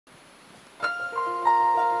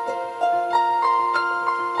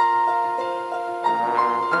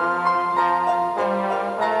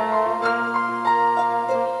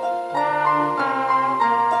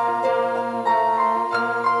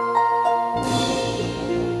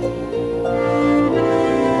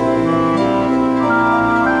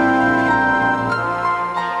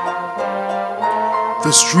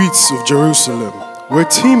The streets of Jerusalem were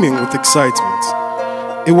teeming with excitement.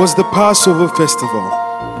 It was the Passover festival.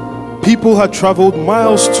 People had traveled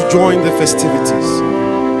miles to join the festivities.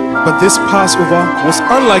 But this Passover was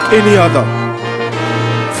unlike any other.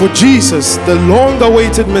 For Jesus, the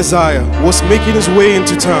long-awaited Messiah, was making his way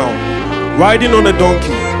into town, riding on a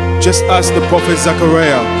donkey, just as the prophet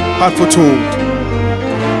Zechariah had foretold.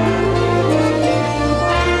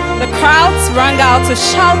 The crowds rang out with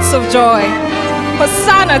shouts of joy.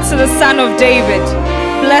 Hosanna to the Son of David.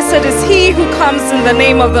 Blessed is he who comes in the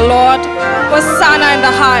name of the Lord. Hosanna in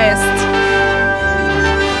the highest.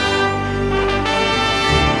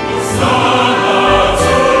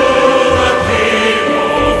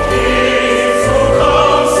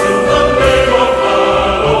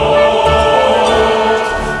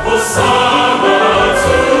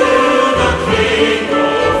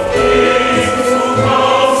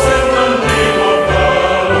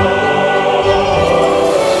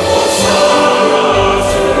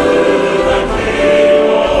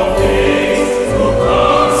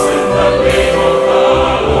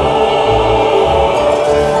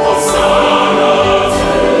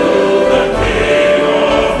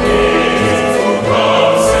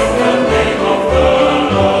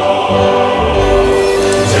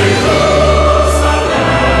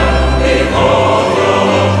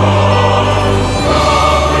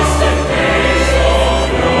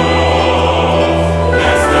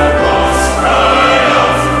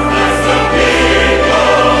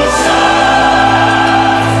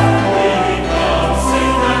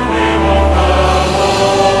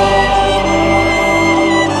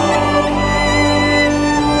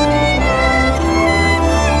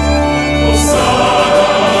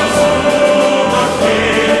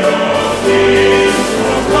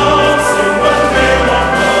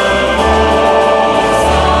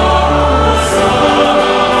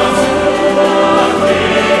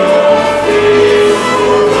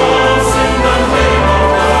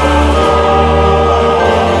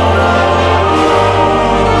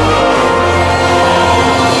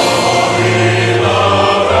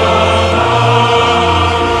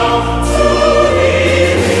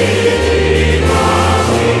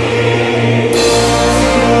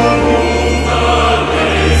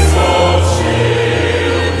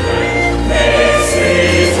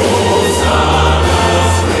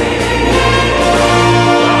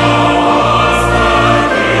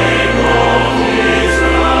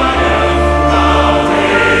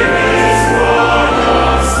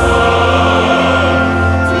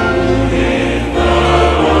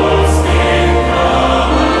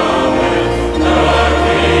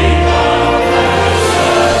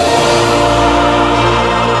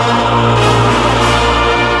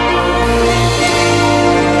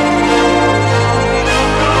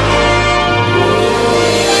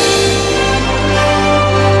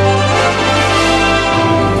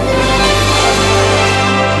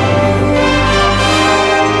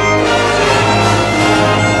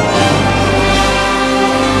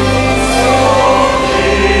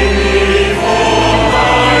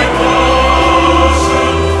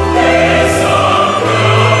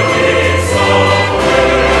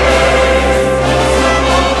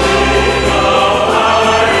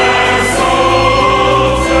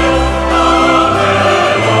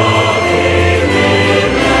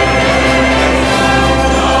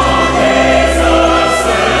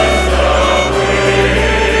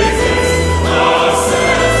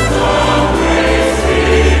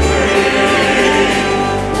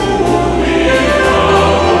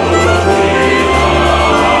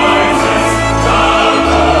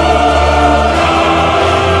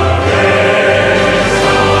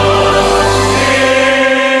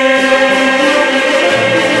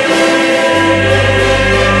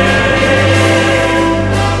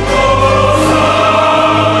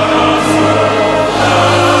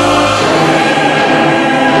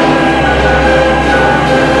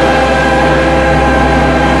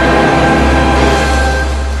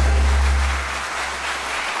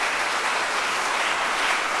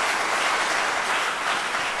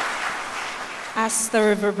 As the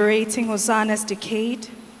reverberating hosannas decayed,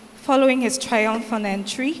 following his triumphant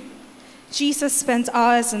entry, Jesus spent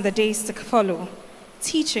hours in the days to follow,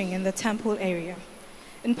 teaching in the temple area,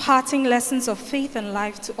 imparting lessons of faith and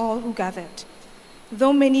life to all who gathered.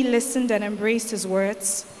 Though many listened and embraced his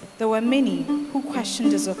words, there were many who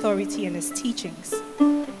questioned his authority and his teachings.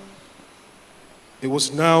 It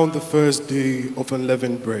was now the first day of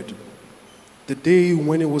unleavened bread, the day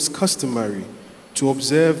when it was customary to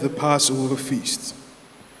observe the Passover feast.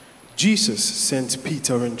 Jesus sent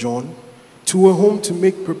Peter and John to a home to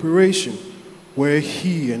make preparation where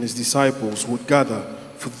he and his disciples would gather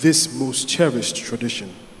for this most cherished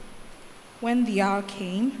tradition. When the hour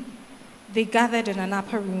came, they gathered in an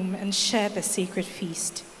upper room and shared the sacred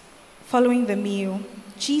feast. Following the meal,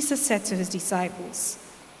 Jesus said to his disciples,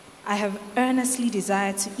 "I have earnestly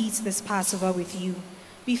desired to eat this Passover with you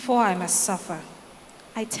before I must suffer.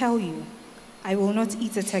 I tell you, I will not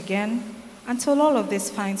eat it again until all of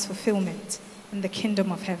this finds fulfillment in the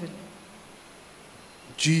kingdom of heaven."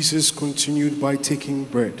 Jesus continued by taking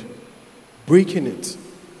bread, breaking it,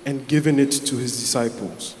 and giving it to his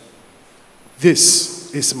disciples.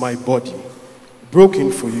 "This is my body,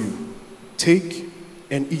 broken for you. Take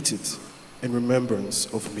and eat it in remembrance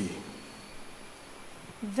of me."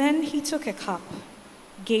 Then he took a cup,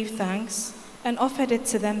 gave thanks, and offered it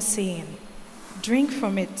to them, saying, "Drink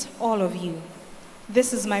from it, all of you.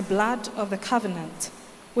 This is my blood of the covenant,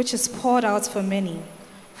 which is poured out for many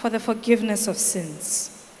for the forgiveness of sins.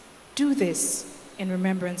 Do this in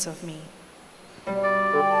remembrance of me."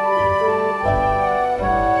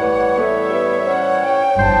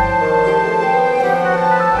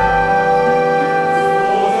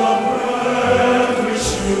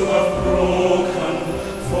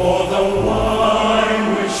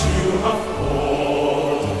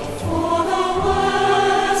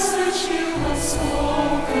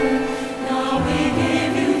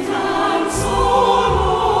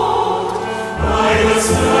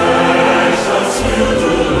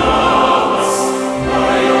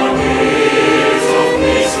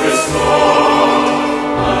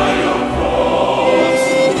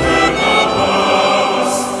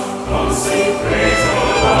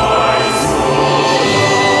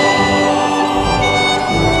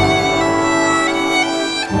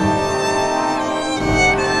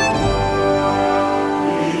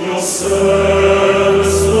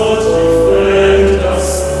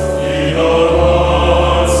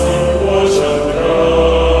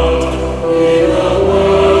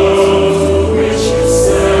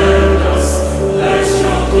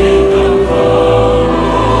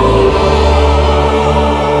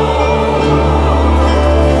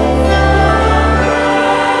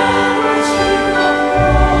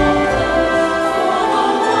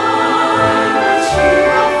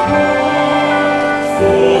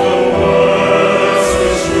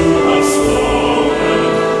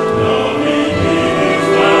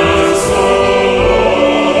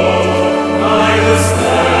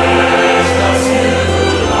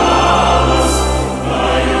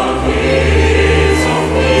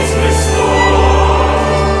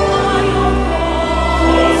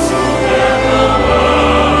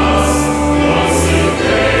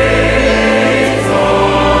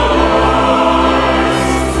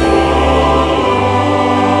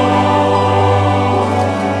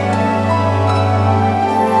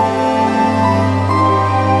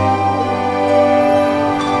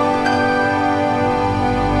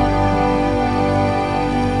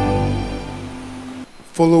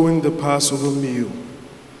 Following the Passover meal,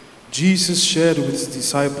 Jesus shared with his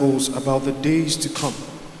disciples about the days to come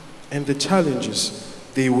and the challenges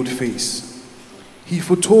they would face. He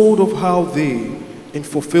foretold of how they, in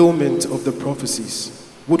fulfillment of the prophecies,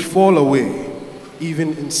 would fall away,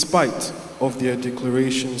 even in spite of their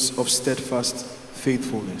declarations of steadfast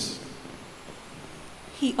faithfulness.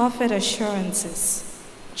 He offered assurances.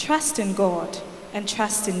 "Trust in God and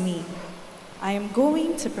trust in me. I am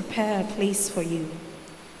going to prepare a place for you,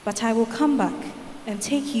 but I will come back and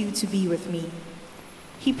take you to be with me."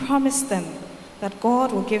 He promised them that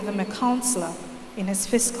God will give them a counselor in his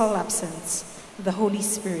physical absence, the Holy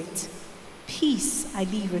Spirit. "Peace I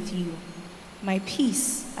leave with you. My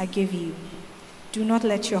peace I give you. Do not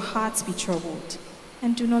let your hearts be troubled,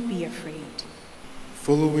 and do not be afraid."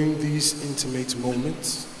 Following these intimate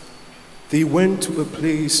moments, they went to a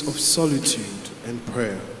place of solitude and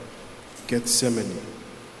prayer, Gethsemane.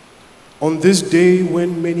 On this day,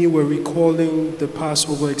 when many were recalling the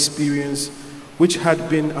Passover experience, which had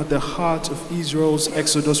been at the heart of Israel's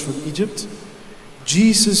exodus from Egypt,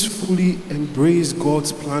 Jesus fully embraced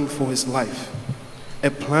God's plan for his life,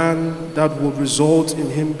 a plan that would result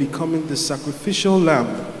in him becoming the sacrificial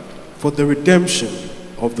lamb for the redemption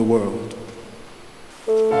of the world.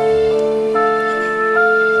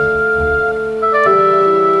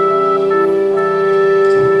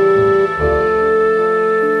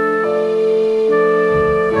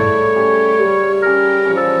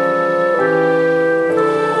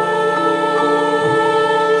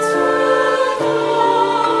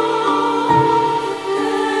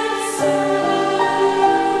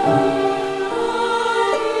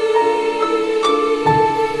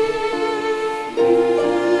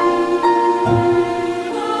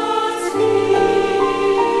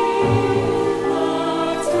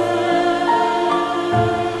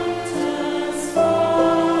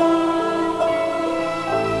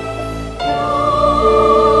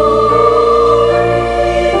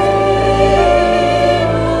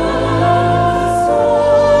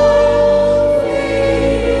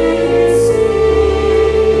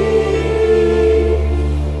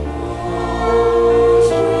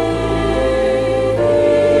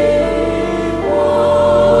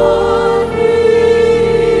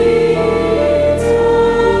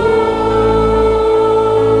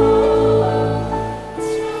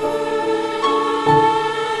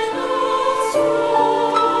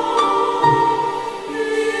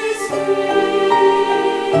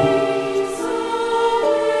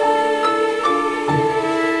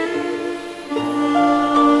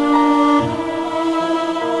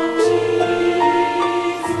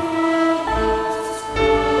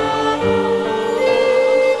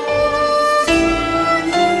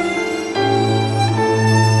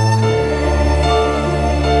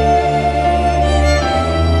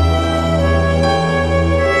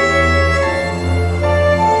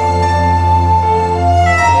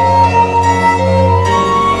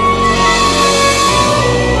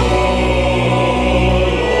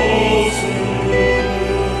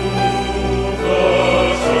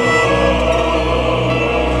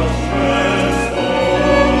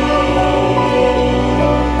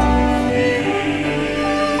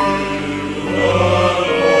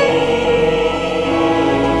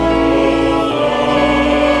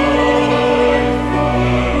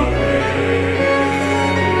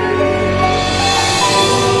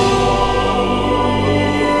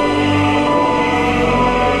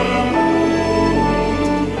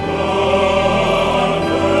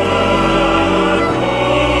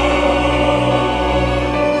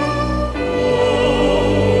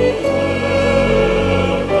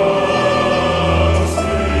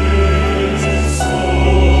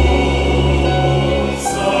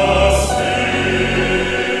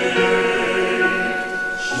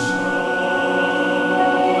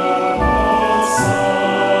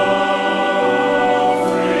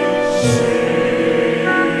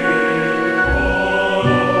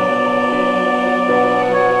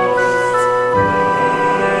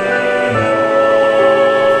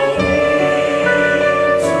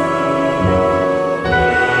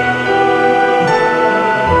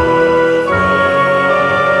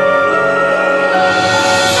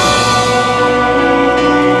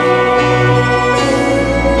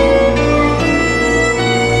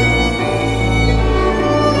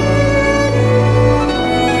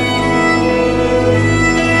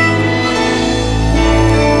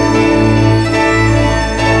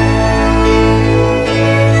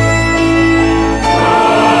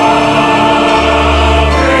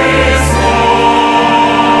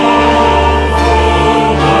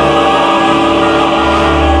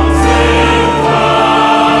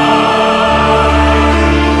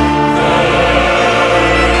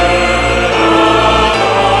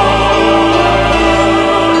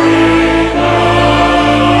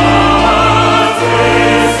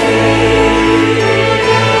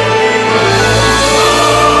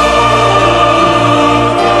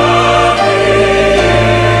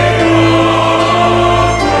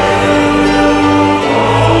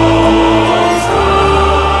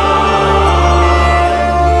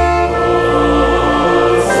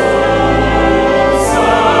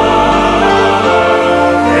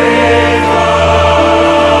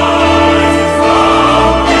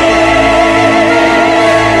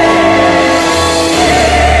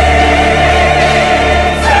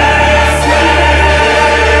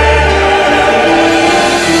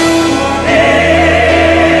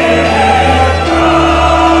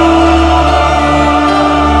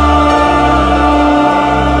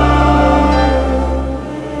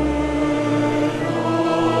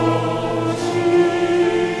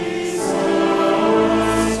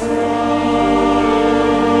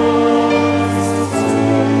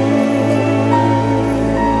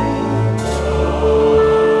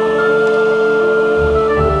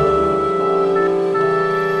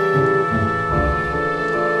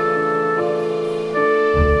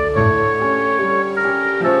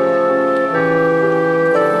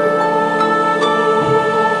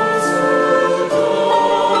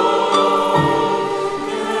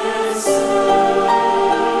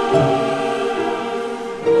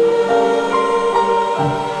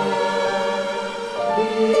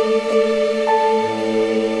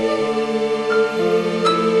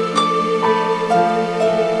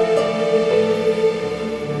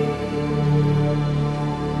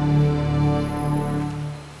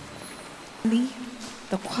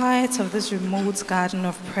 quiet of this remote garden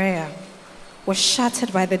of prayer was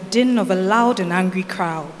shattered by the din of a loud and angry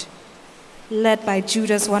crowd. Led by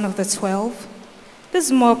Judas, one of the 12,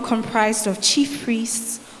 this mob comprised of chief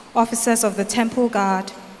priests, officers of the temple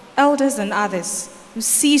guard, elders, and others, who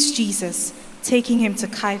seized Jesus, taking him to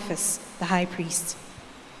Caiaphas, the high priest.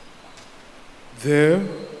 There,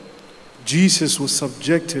 Jesus was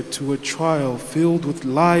subjected to a trial filled with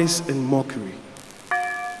lies and mockery.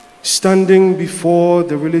 Standing before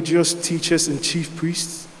the religious teachers and chief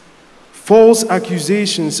priests, false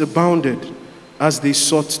accusations abounded as they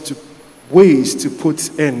sought ways to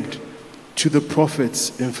put end to the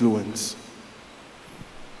prophet's influence.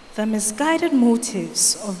 The misguided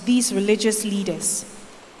motives of these religious leaders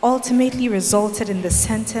ultimately resulted in the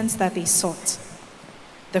sentence that they sought: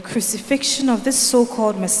 the crucifixion of this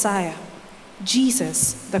so-called Messiah,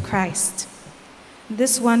 Jesus the Christ.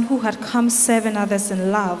 This one who had come serving others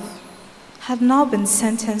in love had now been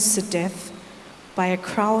sentenced to death by a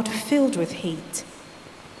crowd filled with hate.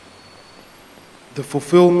 The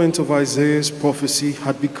fulfillment of Isaiah's prophecy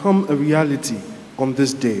had become a reality on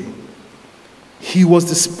this day. He was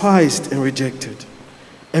despised and rejected,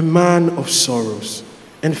 a man of sorrows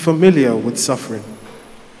and familiar with suffering.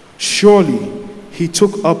 Surely he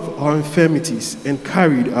took up our infirmities and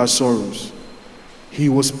carried our sorrows. He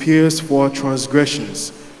was pierced for our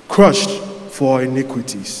transgressions, crushed for our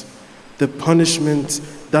iniquities. The punishment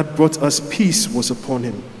that brought us peace was upon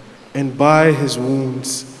him, and by his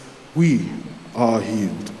wounds we are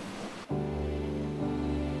healed.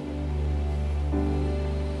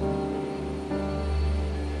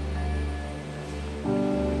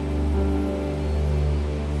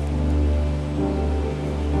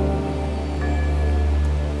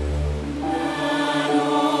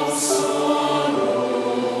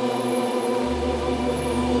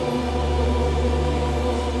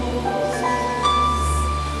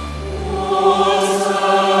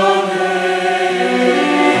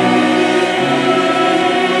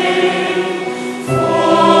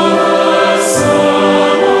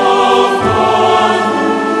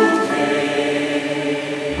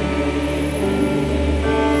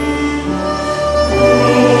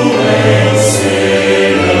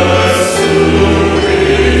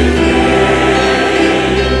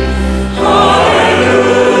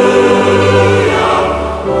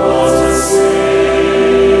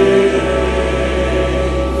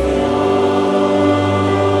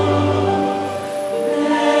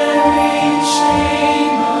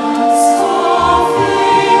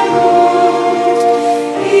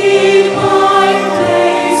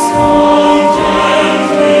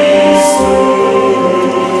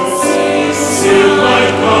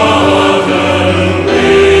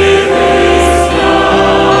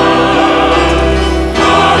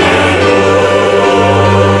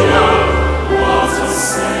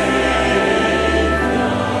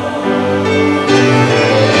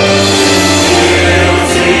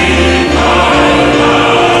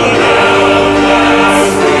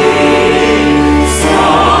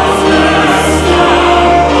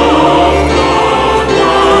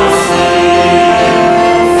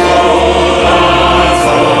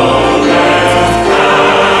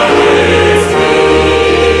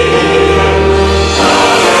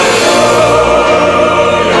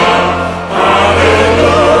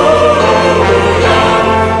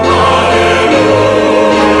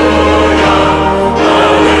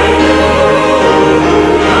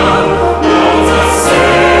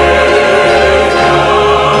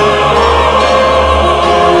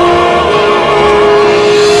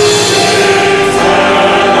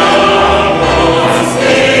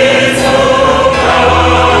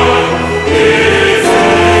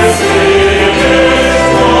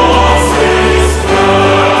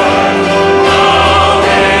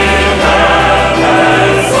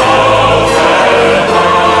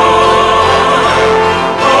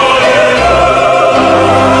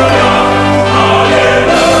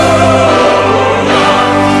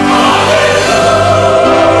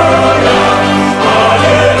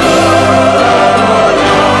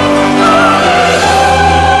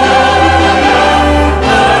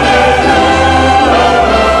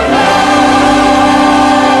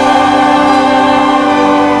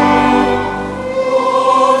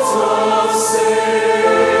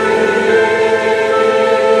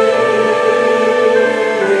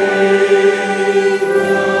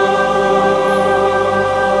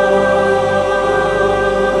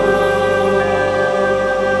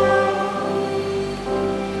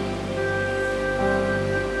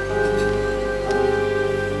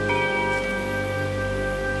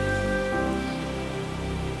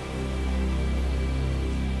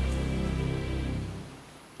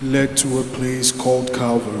 led to a place called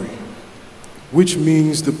Calvary, which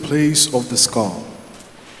means the place of the skull.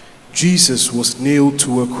 Jesus was nailed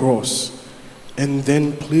to a cross and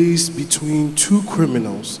then placed between two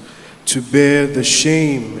criminals to bear the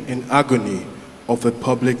shame and agony of a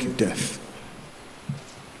public death.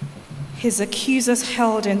 His accusers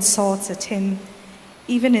hurled insults at him,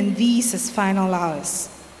 even in these his final hours.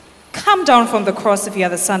 Come down from the cross if you are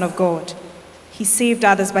the Son of God. He saved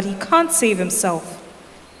others, but he can't save himself.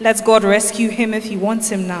 Let God rescue him if he wants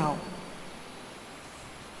him now.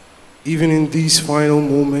 Even in these final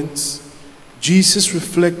moments, Jesus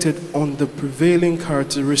reflected on the prevailing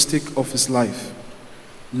characteristic of his life,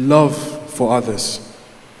 love for others,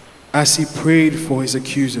 as he prayed for his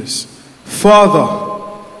accusers. Father,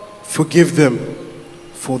 forgive them,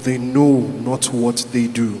 for they know not what they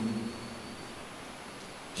do.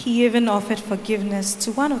 He even offered forgiveness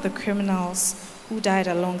to one of the criminals who died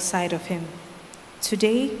alongside of him.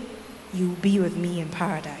 Today, you will be with me in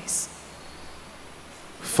paradise.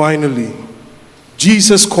 Finally,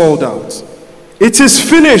 Jesus called out, "It is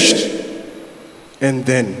finished!" And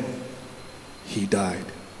then he died.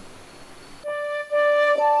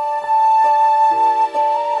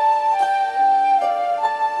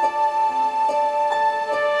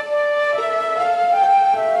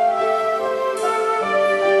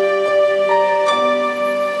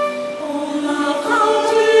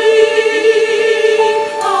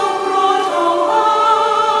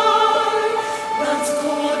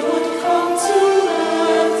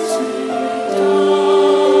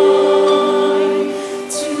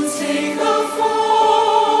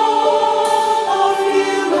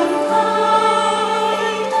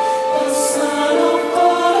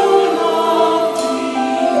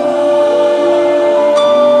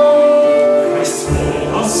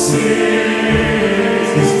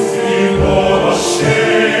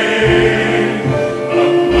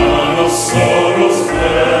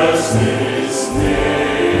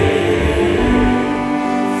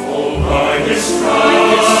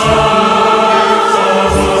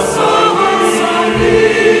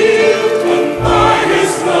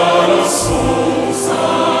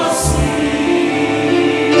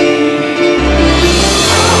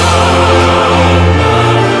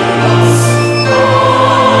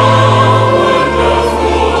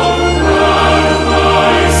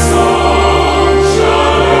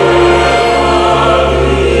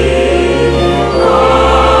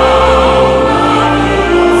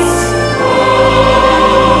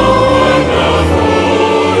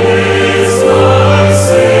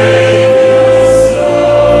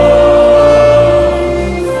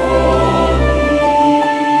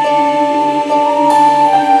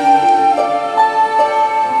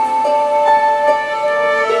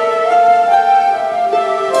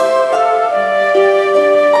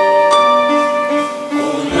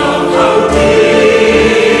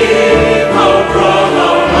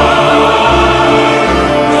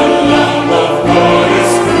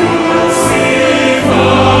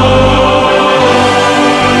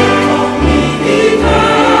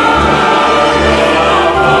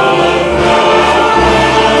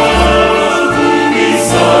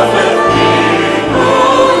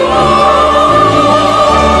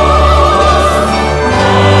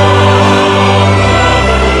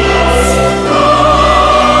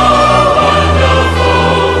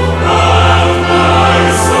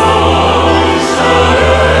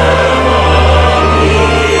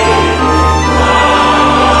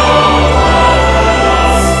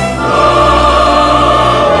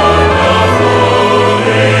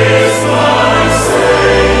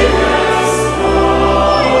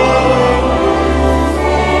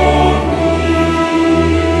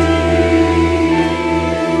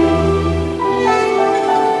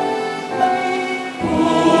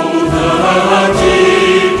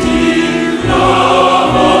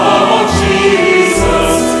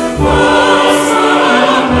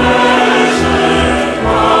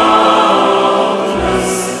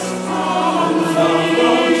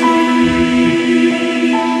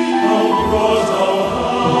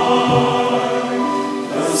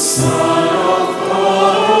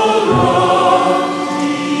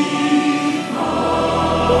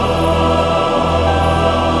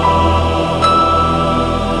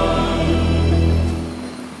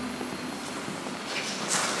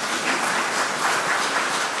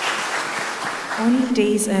 Only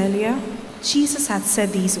days earlier, Jesus had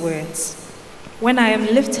said these words, "When I am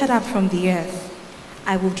lifted up from the earth,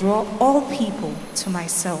 I will draw all people to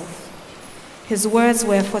myself." His words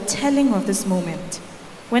were foretelling of this moment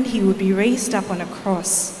when he would be raised up on a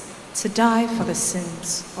cross to die for the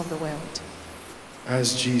sins of the world.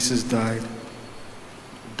 As Jesus died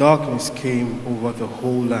darkness came over the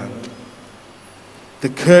whole land. The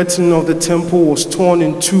curtain of the temple was torn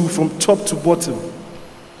in two from top to bottom.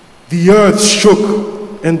 The earth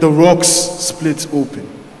shook and the rocks split open.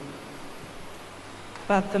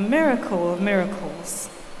 But the miracle of miracles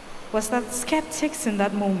was that skeptics in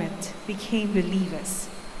that moment became believers.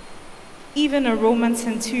 Even a Roman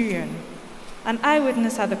centurion, an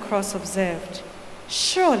eyewitness at the cross, observed,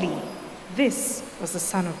 "Surely this was the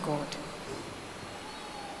Son of God."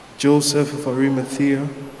 Joseph of Arimathea,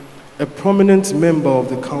 a prominent member of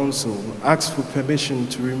the council, asked for permission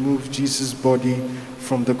to remove Jesus' body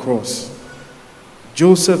from the cross.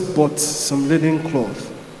 Joseph bought some linen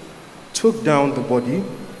cloth, took down the body,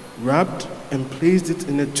 wrapped, and placed it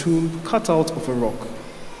in a tomb cut out of a rock.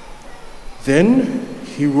 Then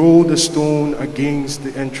he rolled a stone against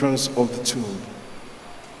the entrance of the tomb.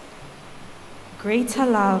 Greater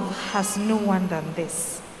love has no one than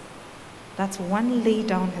this, that one lay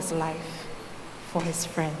down his life for his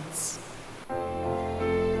friends.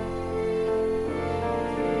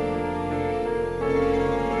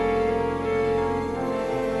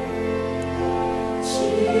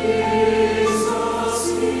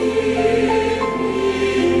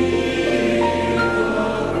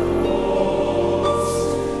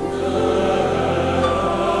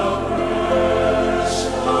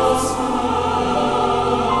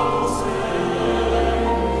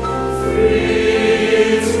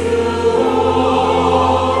 Free to all.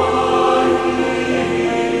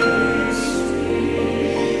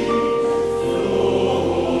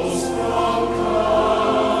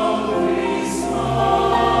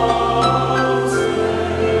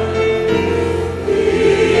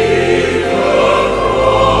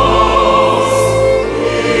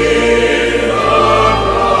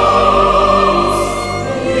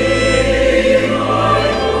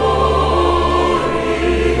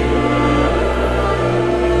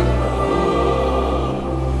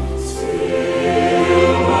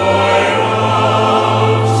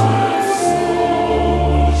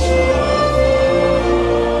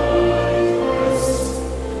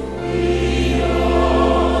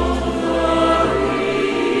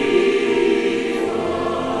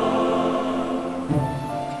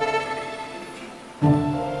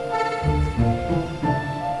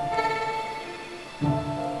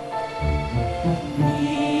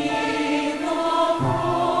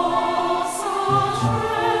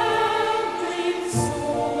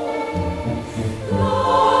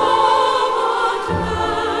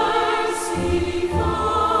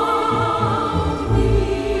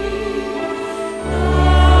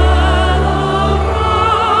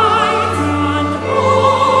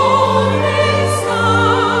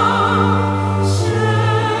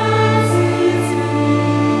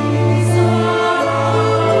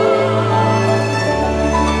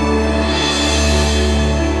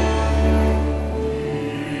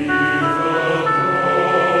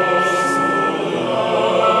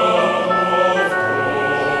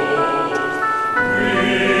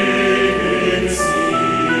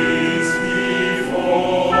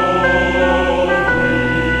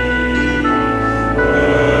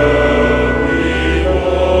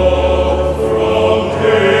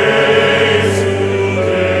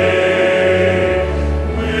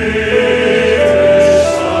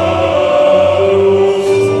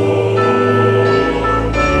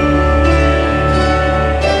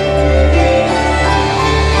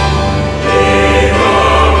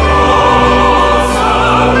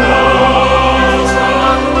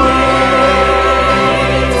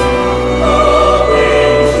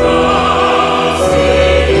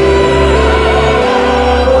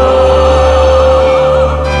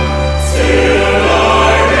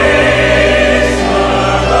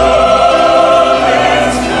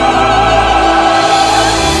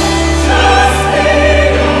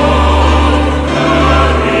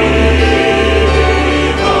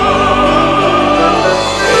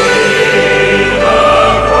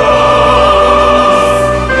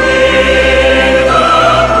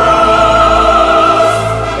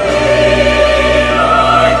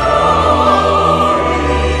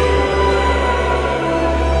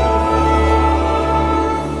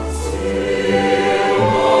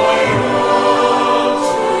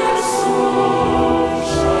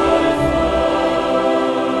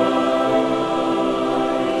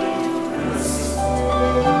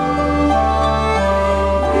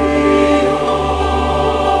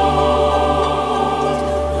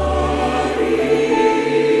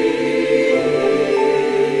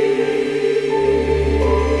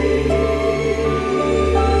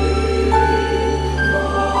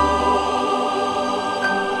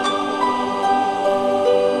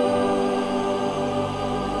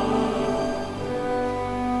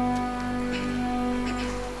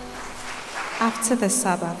 After the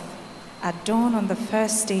Sabbath, at dawn on the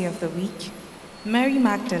first day of the week, Mary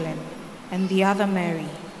Magdalene and the other Mary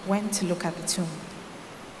went to look at the tomb.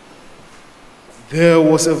 There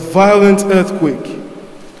was a violent earthquake,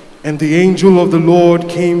 and the angel of the Lord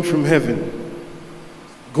came from heaven.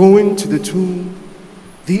 Going to the tomb,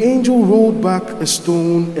 the angel rolled back a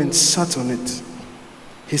stone and sat on it.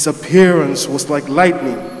 His appearance was like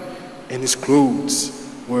lightning, and his clothes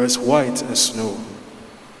were as white as snow.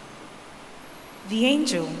 The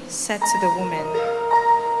angel said to the woman,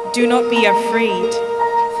 "Do not be afraid,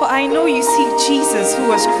 for I know you seek Jesus who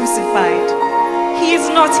was crucified. He is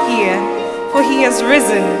not here, for he has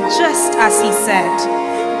risen, just as he said.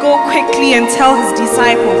 Go quickly and tell his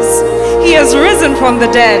disciples, he has risen from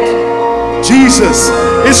the dead." Jesus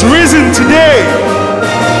is risen today.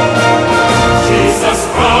 Jesus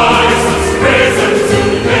Christ is risen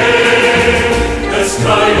today. Let's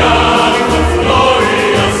triumphant,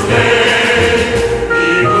 glorious day.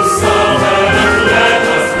 He who suffered and let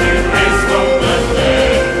us be raised from the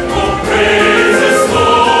dead. Oh, praise his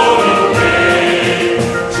holy name.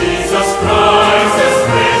 Jesus Christ is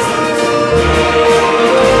risen today.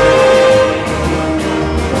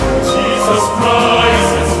 Jesus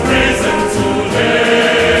Christ is risen today.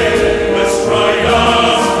 Let's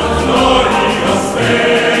triumphant, glorious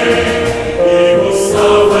day. He who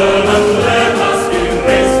suffered and let us be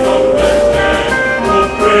raised from the dead. Oh,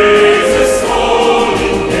 praise his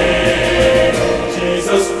holy name.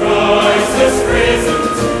 Jesus Christ is risen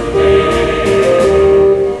today.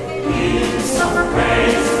 He is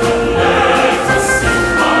praised and let us sing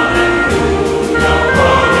hallelujah,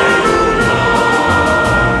 hallelujah.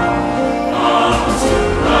 Unto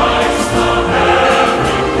Christ the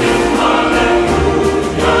heavenly King, hallelujah,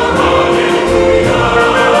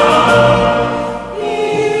 hallelujah. He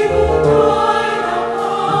who died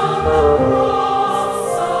upon the cross,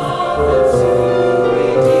 suffered to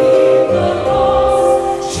redeem the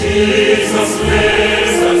lost. Jesus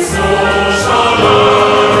lives and so shall I,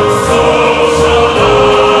 so shall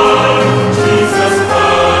I. Jesus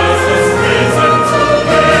Christ is risen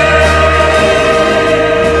today.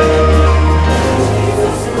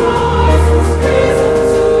 Jesus Christ is risen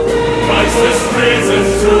today. Christ is risen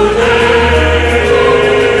today.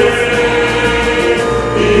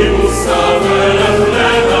 He who suffered and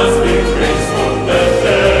let us be raised from the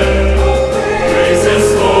dead. Praise his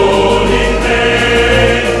holy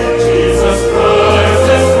name. Jesus Christ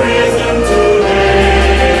is risen today.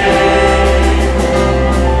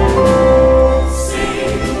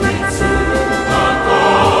 Sing we to our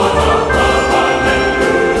God above,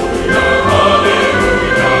 hallelujah,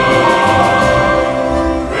 hallelujah.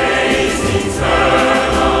 Praise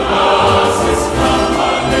eternal, ours is come,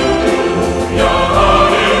 hallelujah,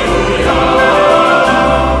 hallelujah.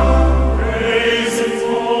 Praise it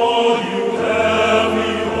all, you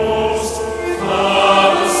heavenly host,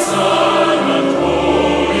 Father, Son, and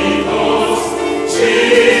Holy Ghost.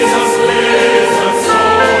 Jesus lives and so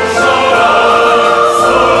shall I,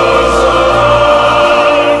 so shall I.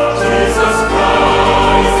 Jesus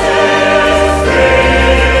Christ is risen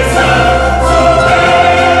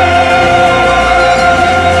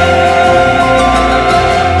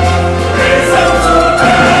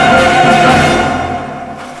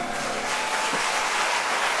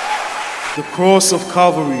The cross of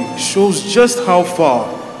Calvary shows just how far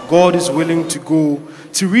God is willing to go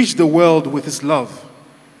to reach the world with his love.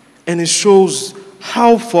 And it shows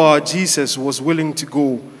how far Jesus was willing to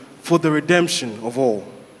go for the redemption of all.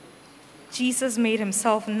 Jesus made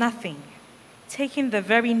himself nothing, taking the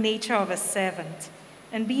very nature of a servant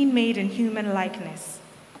and being made in human likeness.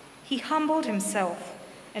 He humbled himself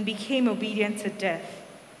and became obedient to death,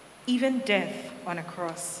 even death on a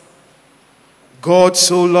cross. God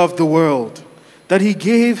so loved the world that he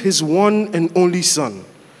gave his one and only Son,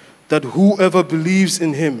 that whoever believes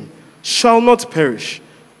in him shall not perish,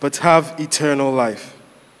 but have eternal life.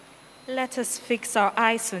 Let us fix our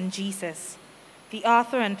eyes on Jesus, the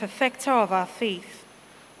author and perfecter of our faith,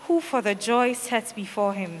 who for the joy set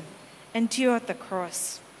before him endured the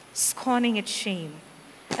cross, scorning its shame,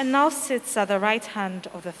 and now sits at the right hand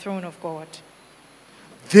of the throne of God.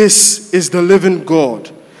 This is the living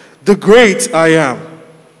God, the great I am.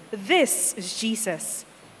 This is Jesus,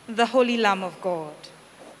 the Holy Lamb of God.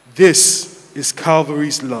 This is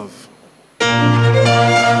Calvary's love.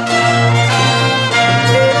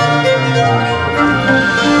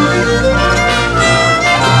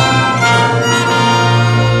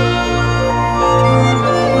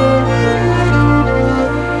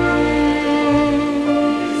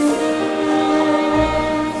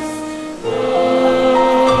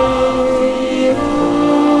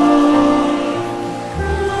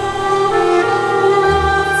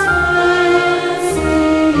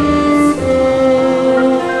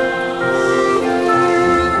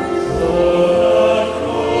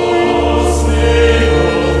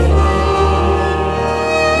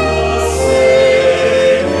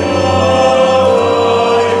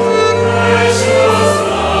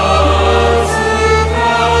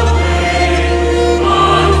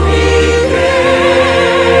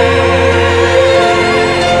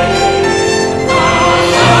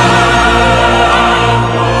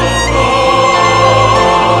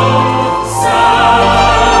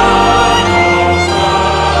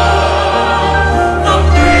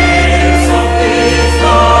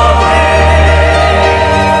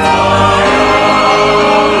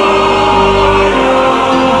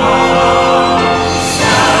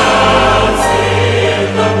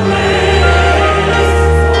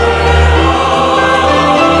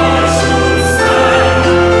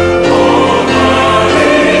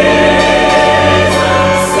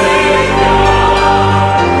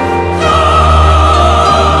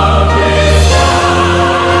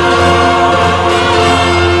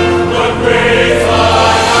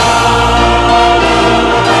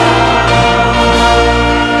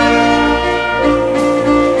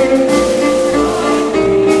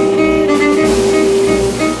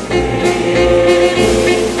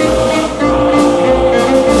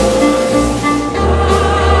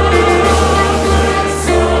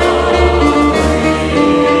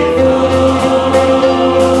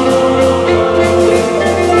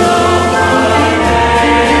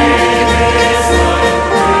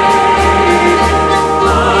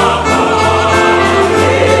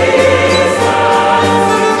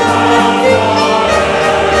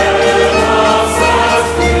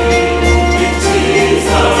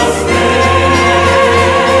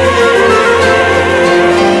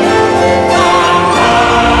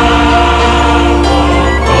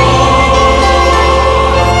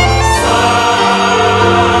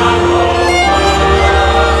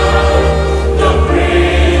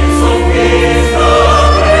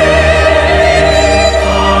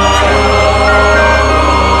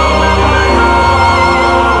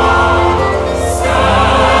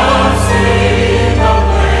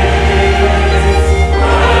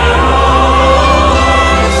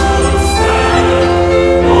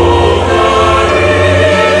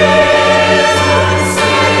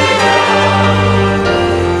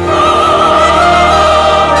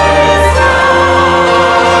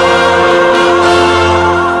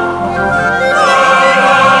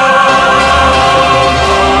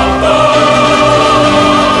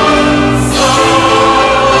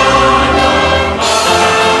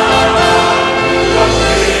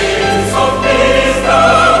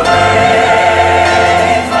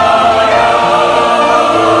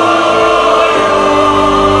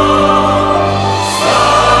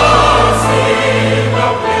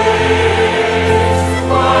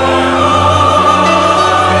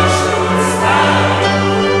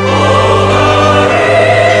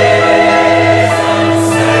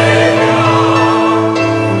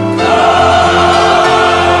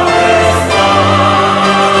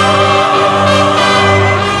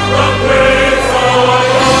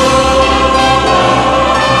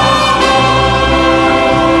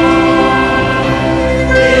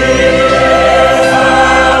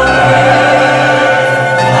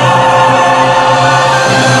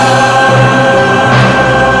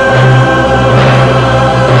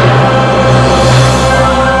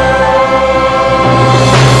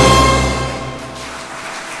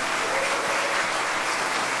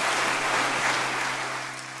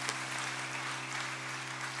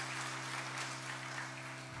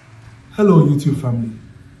 Hello YouTube family,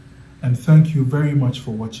 and thank you very much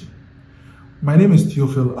for watching. My name is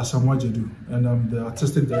Theophil Asamoah Gyadu, and I'm the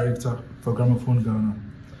Artistic Director for Gramophone Ghana.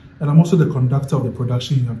 And I'm also the conductor of the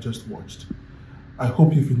production you have just watched. I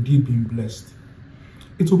hope you've indeed been blessed.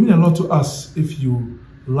 It will mean a lot to us if you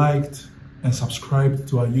liked and subscribed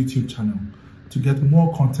to our YouTube channel to get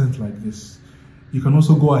more content like this. You can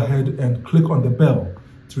also go ahead and click on the bell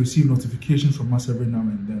to receive notifications from us every now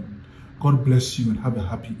and then. God bless you and have a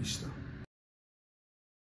happy Easter.